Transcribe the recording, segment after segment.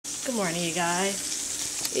Good morning, you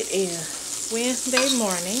guys. It is Wednesday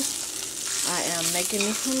morning. I am making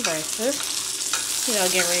me some breakfast.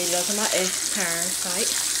 Getting ready to go to my extern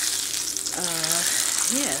site.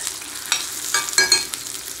 Yeah.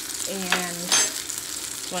 And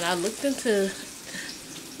when I looked into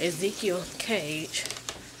Ezekiel's cage,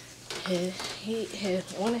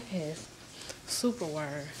 one of his super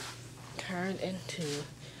worms turned into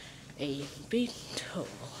a beetle.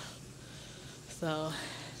 So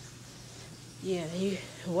yeah, he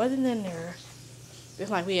wasn't in there.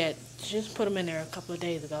 It's like we had just put him in there a couple of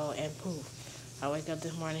days ago, and poof, I wake up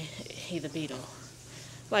this morning, he's a beetle.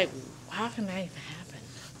 Like, how can that even happen?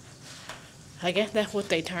 I guess that's what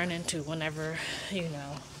they turn into whenever,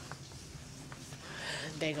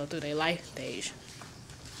 they go through their life stage.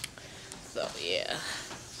 So, yeah.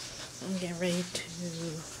 I'm getting ready to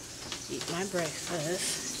eat my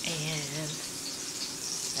breakfast, and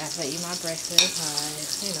after I eat my breakfast,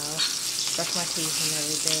 I, brush my teeth and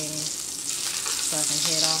everything, so I can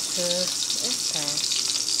head off to extern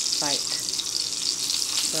site.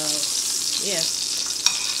 So, yeah.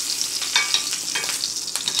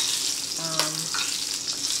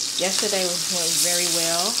 Yesterday went very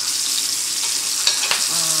well.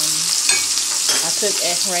 I took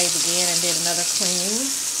x-rays again and did another cleaning.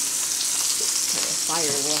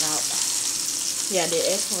 Fire went out. Yeah, I did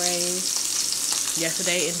x-rays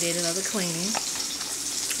yesterday and did another cleaning.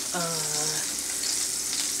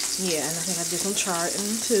 Yeah, and I think I did some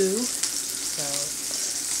charting too.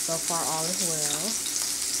 So far all is well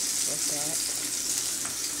with that.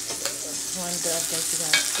 Wanted to update you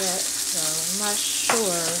guys that. So I'm not sure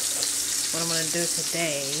what I'm gonna do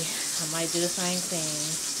today. I might do the same thing,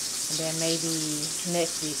 and then maybe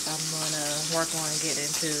next week I'm gonna work on getting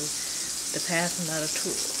into the passing of the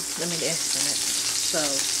tool. The estimate. So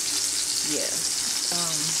yeah.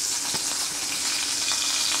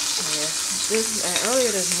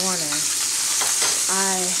 Earlier this morning,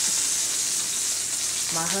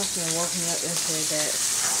 my husband woke me up and said that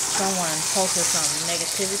someone posted some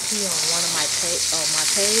negativity on one of my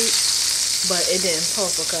page, but it didn't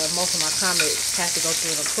post because most of my comments had to go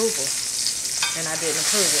through an approval, and I didn't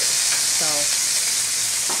approve it. So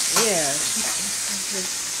yeah,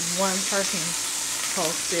 one person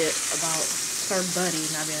posted about her buddy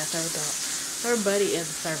not being a service dog. Her buddy is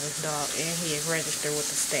a service dog, and he is registered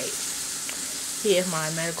with the state. He is my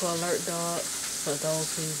medical alert dog, for those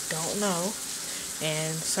who don't know.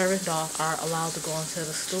 And service dogs are allowed to go into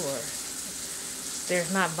the store. They're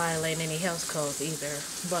not violating any health codes either.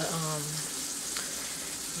 But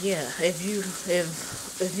yeah, if you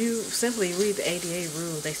simply read the ADA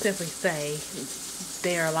rules, they simply say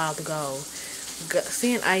they are allowed to go.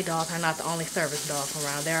 CNI dogs are not the only service dogs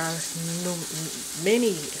around. There are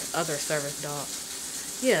many other service dogs.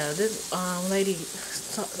 Yeah, this lady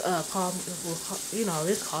called,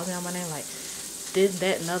 this called me out my name like this,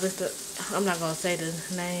 that, and other stuff. I'm not gonna say the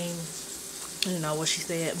name, what she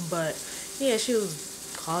said, but yeah, she was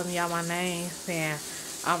calling me out my name, saying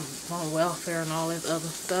I'm on welfare and all this other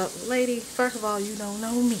stuff. Lady, first of all, you don't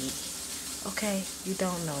know me, okay? You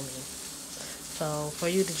don't know me. So for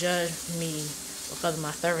you to judge me because of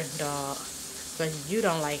my service dog, because you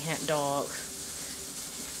don't like dogs,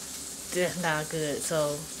 that's not good.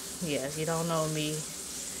 So yes, you don't know me,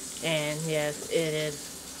 and yes, it is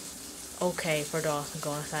okay for dogs to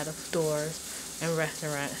go inside of stores and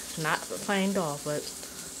restaurants. Not plain dogs, but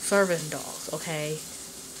service dogs, okay?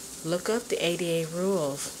 Look up the ADA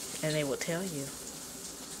rules, and they will tell you.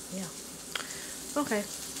 Yeah. Okay.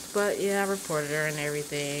 But yeah, I reported her and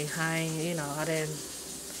everything. I didn't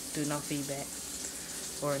do no feedback.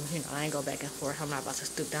 Or, I ain't go back and forth. I'm not about to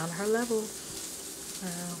stoop down to her level.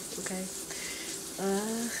 Okay.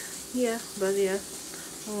 Yeah, but yeah,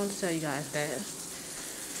 I wanted to tell you guys that.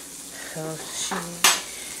 So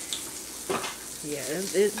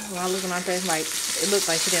when I look at my face, like, it looked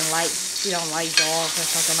like she don't like dogs or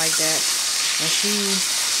something like that. And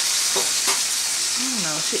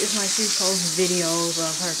it's like she posts videos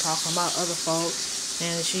of her talking about other folks,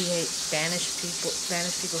 and she hates Spanish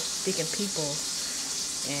speaking people.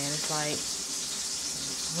 And it's like,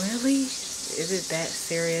 really? Is it that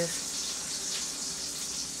serious?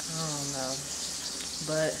 I don't know.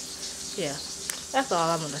 But yeah, that's all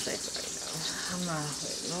I'm gonna say for right now. I'm not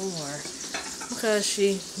with no more, because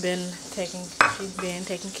she's been taken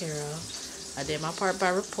care of. I did my part by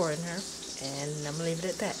reporting her, and I'm gonna leave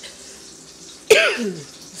it at that.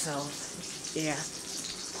 So yeah,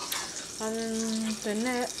 other than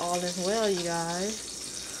that, all is well, you guys.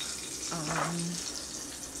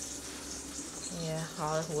 Yeah,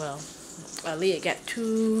 all is well. Leah got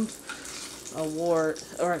two award,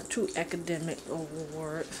 or 2 academic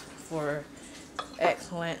awards for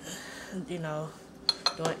excellent, you know,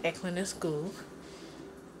 doing excellent in school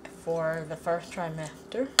for the first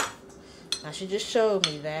trimester. Now she just showed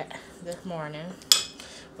me that this morning,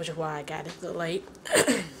 which is why I got it so late.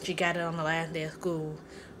 She got it on the last day of school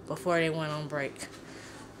before they went on break,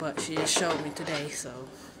 but she just showed me today, so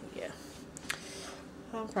yeah,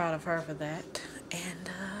 I'm proud of her for that. And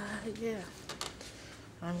yeah,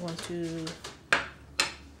 I'm going to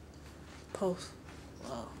post,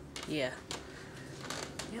 well, yeah,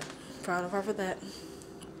 yep, proud of her for that.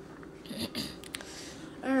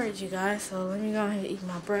 Alright, you guys, so let me go ahead and eat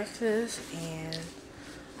my breakfast, and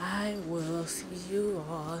I will see you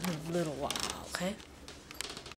all in a little while, okay?